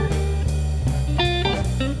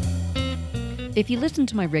If you listen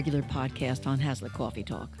to my regular podcast on Hazlitt Coffee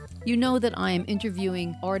Talk, you know that I am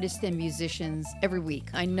interviewing artists and musicians every week.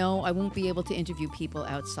 I know I won't be able to interview people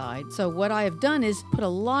outside. So what I have done is put a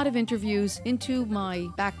lot of interviews into my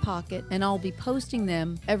back pocket, and I'll be posting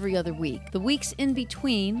them every other week. The weeks in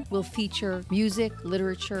between will feature music,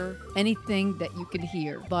 literature, anything that you can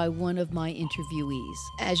hear by one of my interviewees.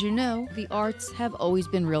 As you know, the arts have always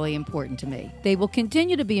been really important to me. They will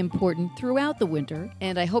continue to be important throughout the winter,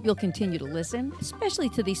 and I hope you'll continue to listen, especially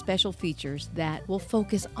to these special features that will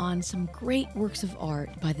focus on some great works of art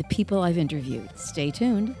by the people I've interviewed. Stay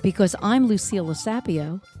tuned, because I'm Lucille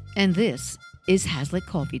Losapio, and this is Hazlitt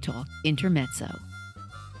Coffee Talk Intermezzo.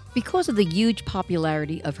 Because of the huge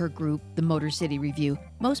popularity of her group, the Motor City Review,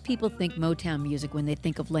 most people think Motown music when they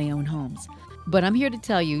think of Leon Holmes. But I'm here to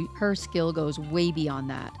tell you, her skill goes way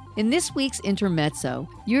beyond that. In this week's Intermezzo,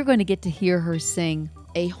 you're going to get to hear her sing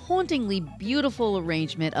a hauntingly beautiful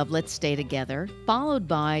arrangement of Let's Stay Together, followed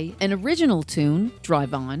by an original tune,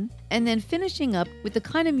 Drive On, and then finishing up with the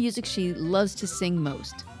kind of music she loves to sing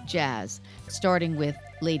most, jazz, starting with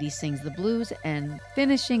Lady Sings the Blues and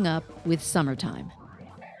finishing up with Summertime.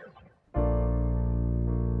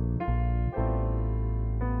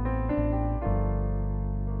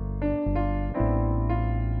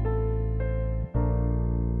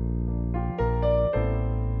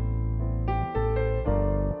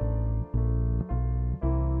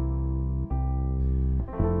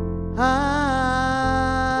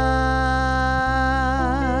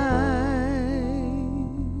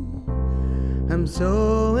 I'm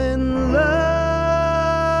so in love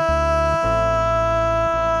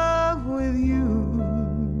with you.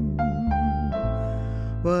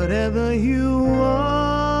 Whatever you want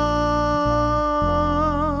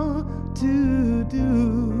to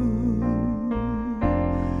do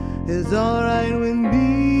is all right with me.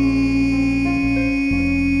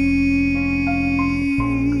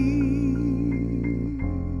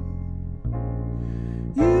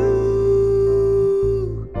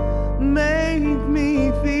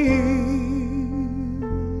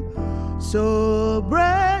 So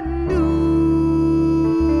brand new.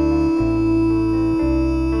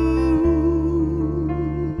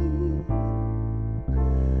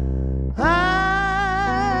 I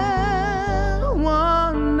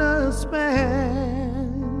wanna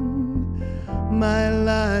spend my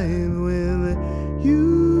life with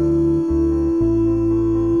you.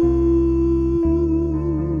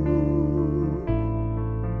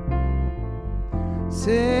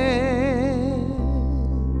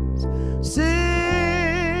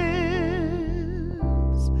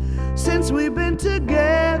 Since we've been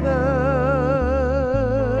together,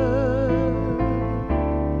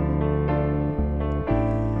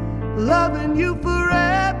 loving you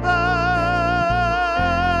forever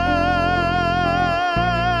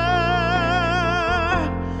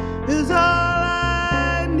is all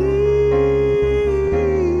I need.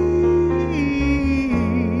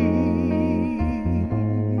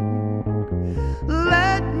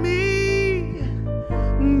 Let me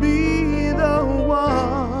be the one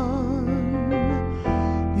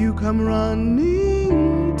you come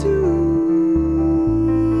running to.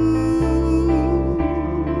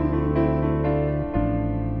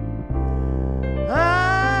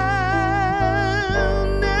 I'll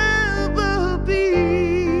never be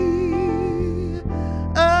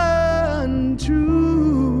untrue.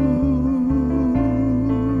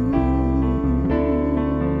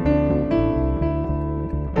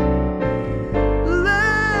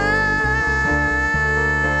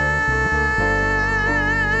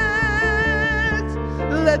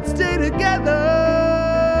 Let's stay together.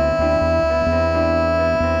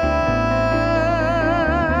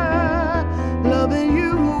 Loving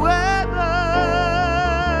you whether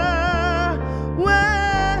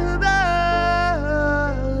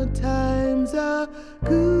times are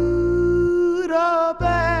good or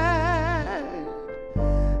bad,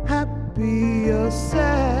 happy or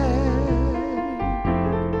sad.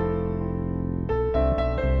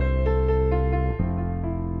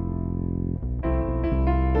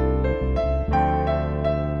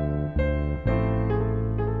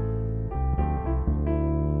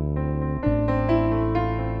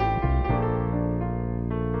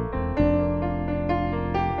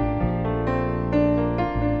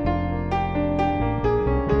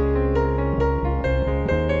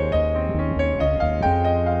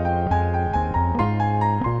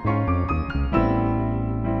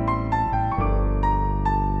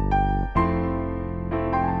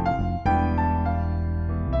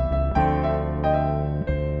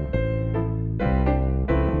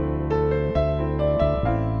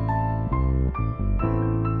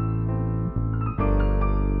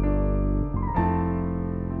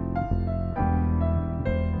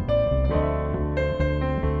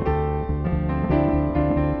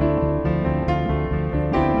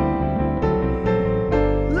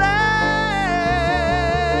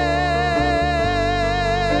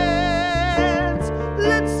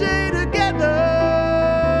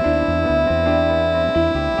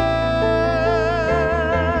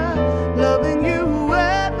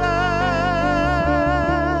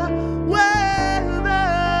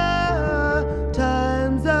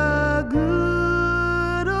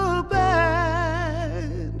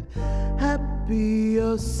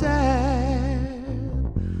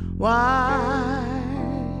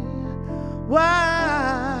 Why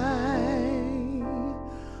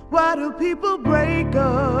do people break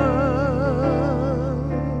up?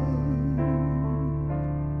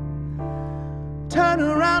 Turn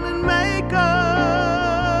around and make up.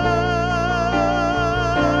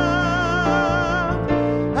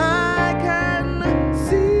 I can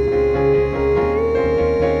see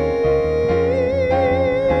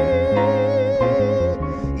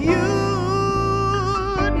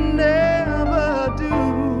you'd never do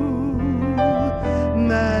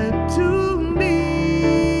that to me.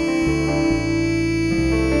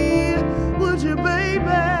 Would you, baby?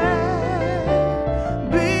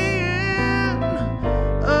 Being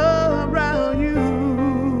around you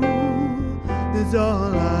is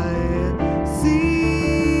all I see.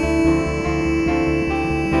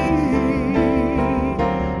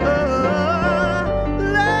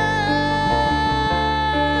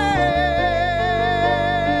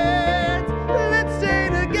 Let's stay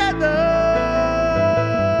together.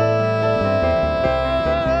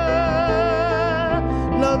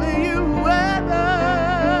 Loving you whether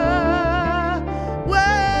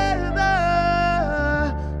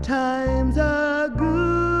times are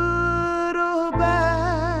good or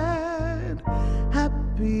bad,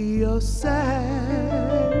 happy or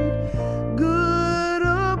sad, good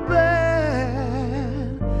or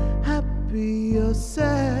bad, happy or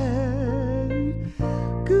sad,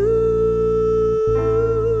 good.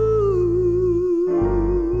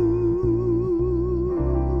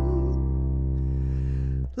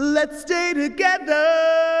 Let's stay together.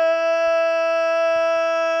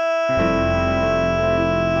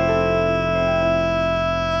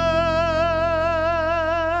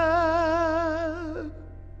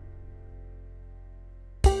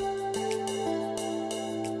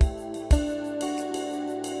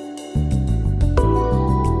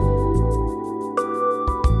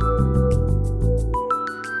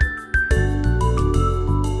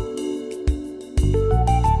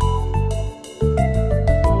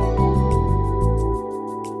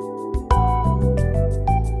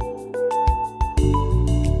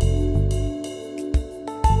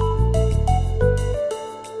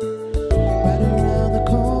 Right around the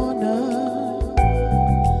corner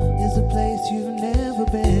is a place you've never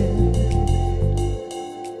been.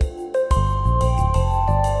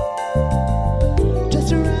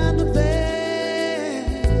 Just around the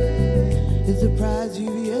bend is a prize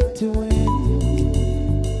you've yet to win.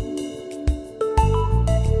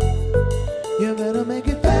 You better make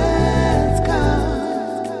it fast,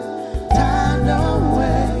 'cause time don't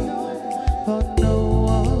wait for no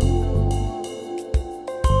one.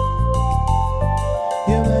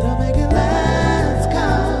 You better make it last,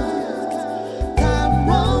 'cause time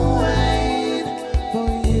won't wait for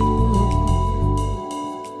you.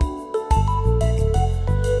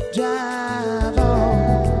 Drive on.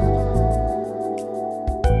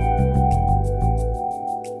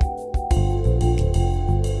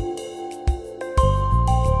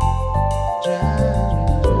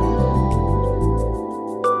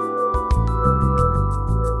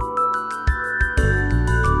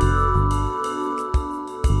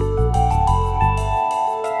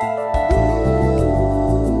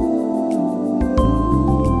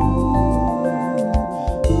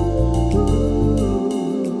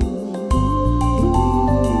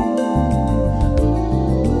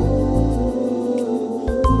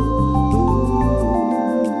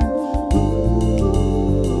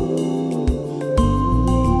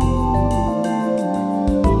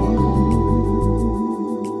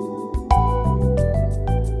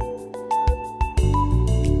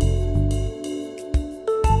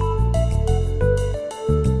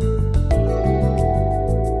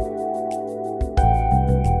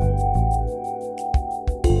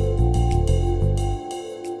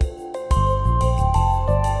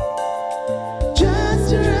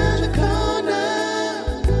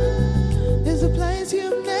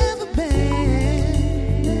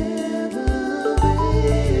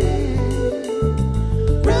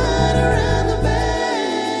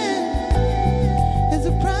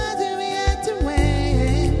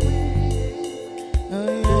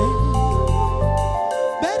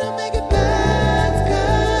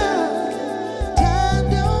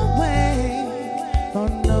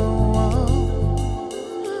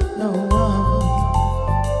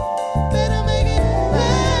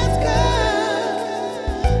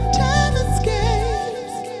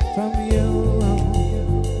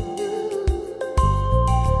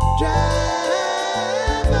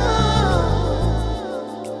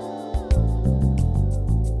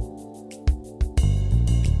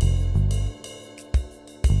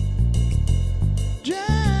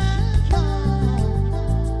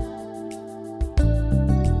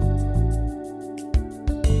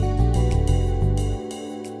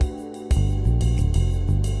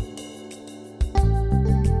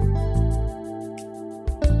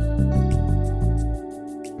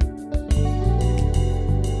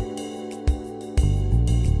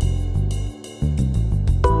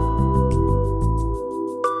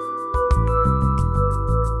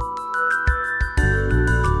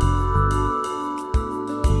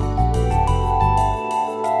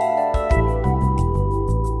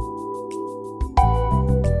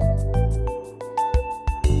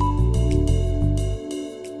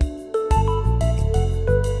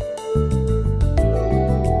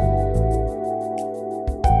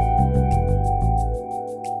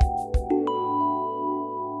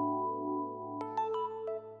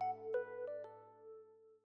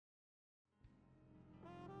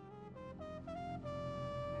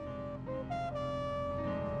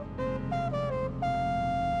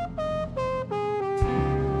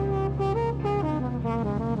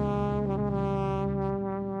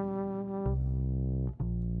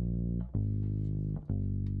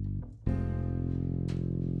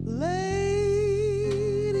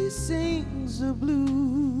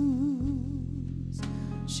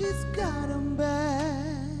 She's got 'em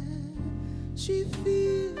bad. She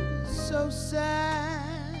feels so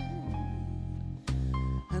sad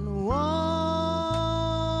and wants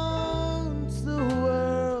the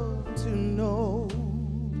world to know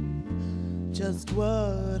just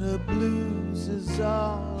what her blues is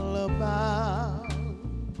all about.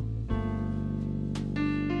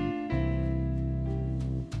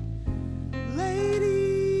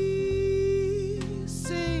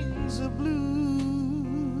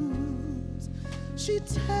 She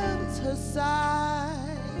tells her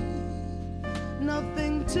side,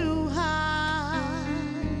 nothing to hide.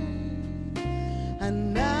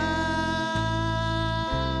 And now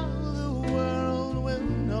the world will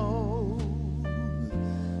know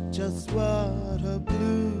just what her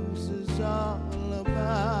blues is all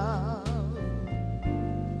about.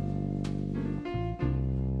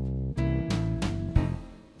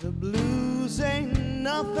 The blues ain't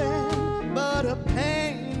nothing but a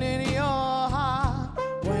pain in your heart.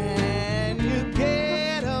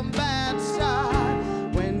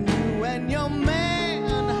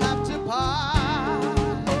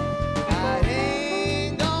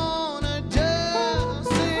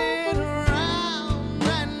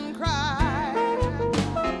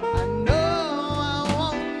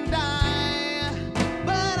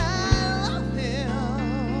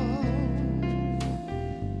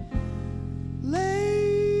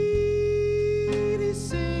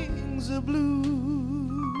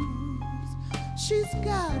 She's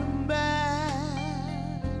got 'em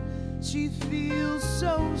bad. She feels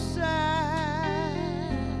so sad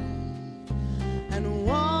and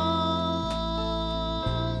wants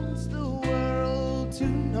the world to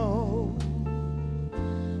know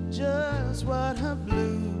just what her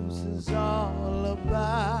blues is all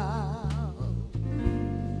about.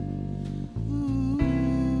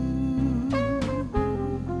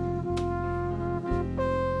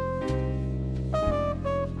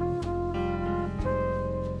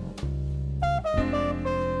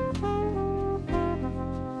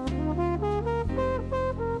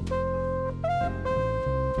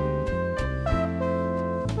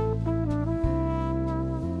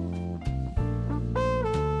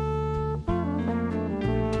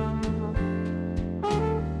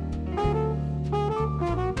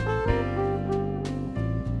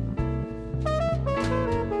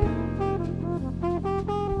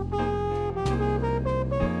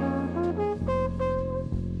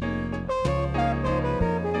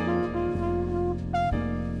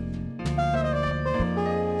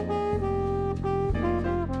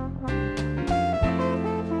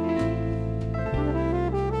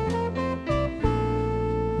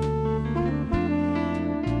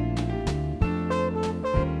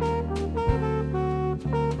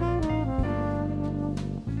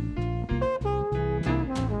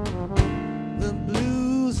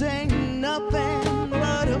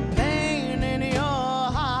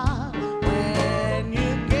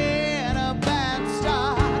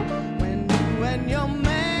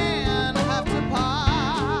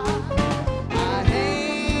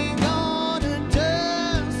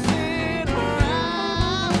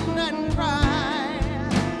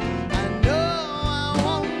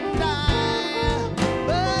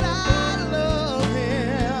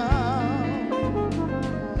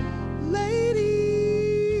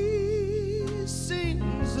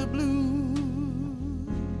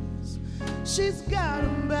 She's got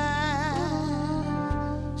 'em bad.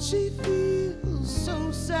 She feels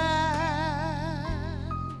so sad.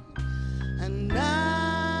 And now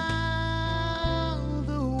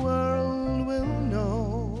the world will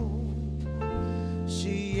know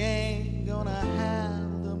she ain't gonna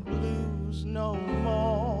have the blues no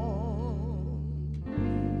more.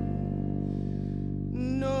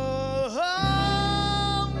 No.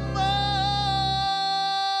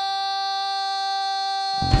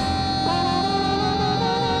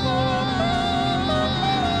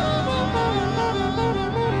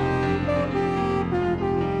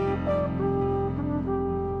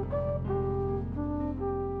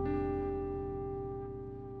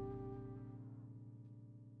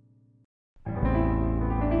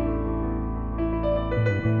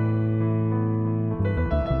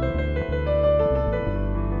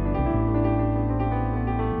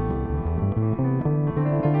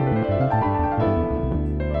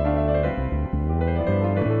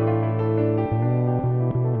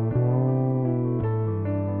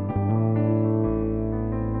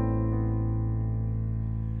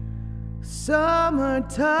 Summertime,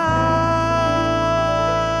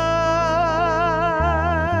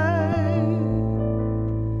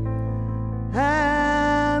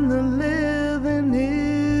 and the living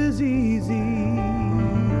is easy.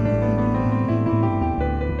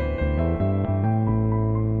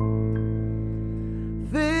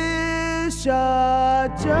 fish are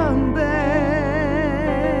jumping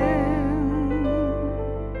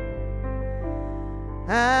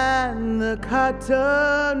and the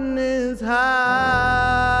cotton is high.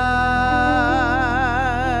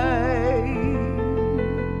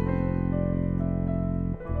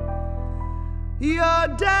 Your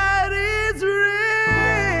daddy's rich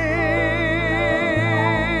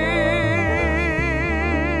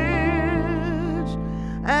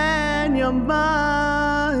and your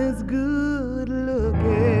ma is good looking.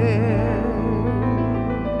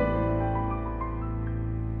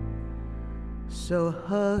 So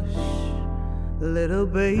hush, little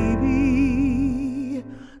baby,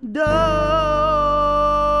 don't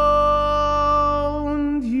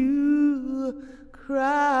you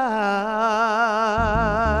cry.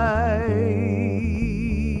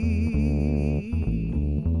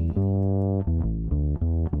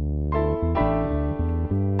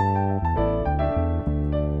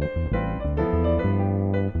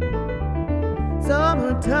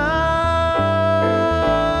 Summertime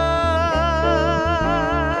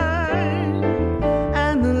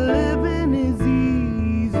and the living is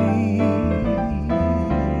easy.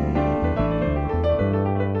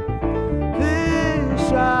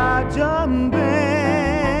 Fish are jumping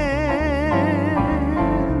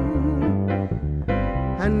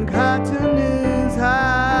and cotton is high.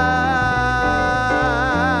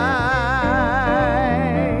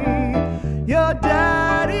 Your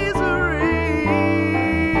daddy's rich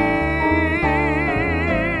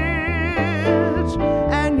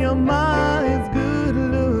and your ma is good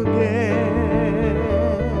looking.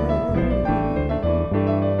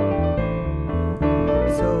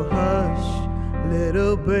 So hush,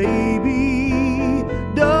 little baby,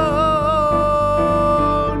 don't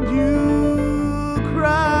you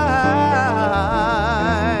cry.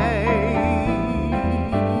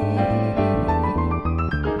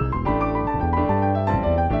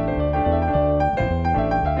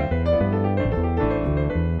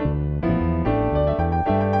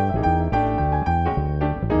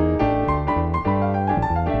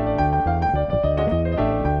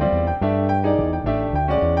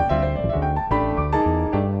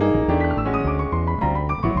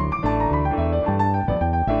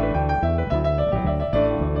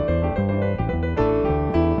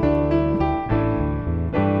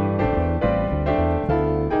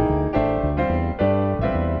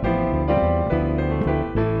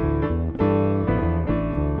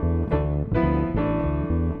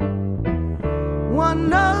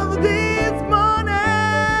 One of these mornings,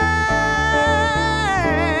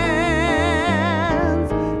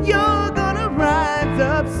 you're gonna rise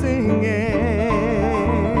up singing.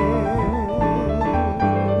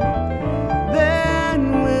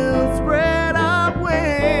 Then we'll spread our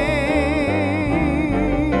wings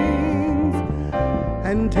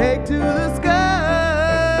and take to the sky.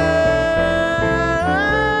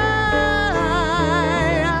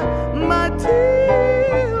 My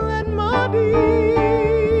teal and muddy.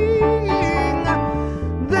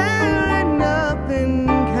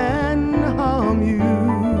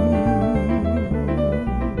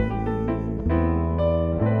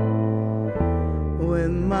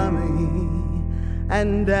 When mommy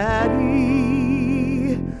and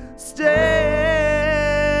daddy standing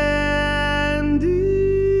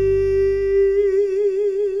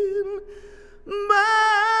by.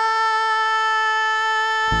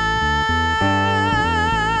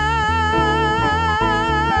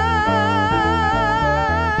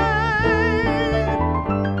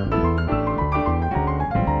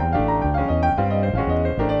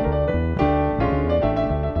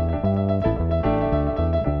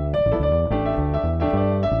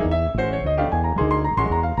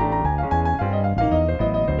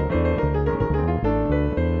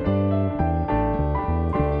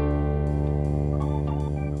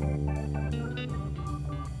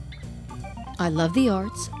 I love the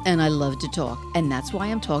arts and I love to talk, and that's why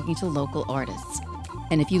I'm talking to local artists.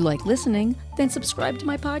 And if you like listening, then subscribe to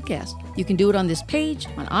my podcast. You can do it on this page,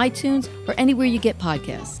 on iTunes, or anywhere you get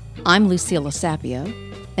podcasts. I'm Lucila Sapio,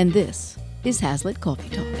 and this is Hazlitt Coffee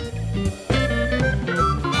Talk.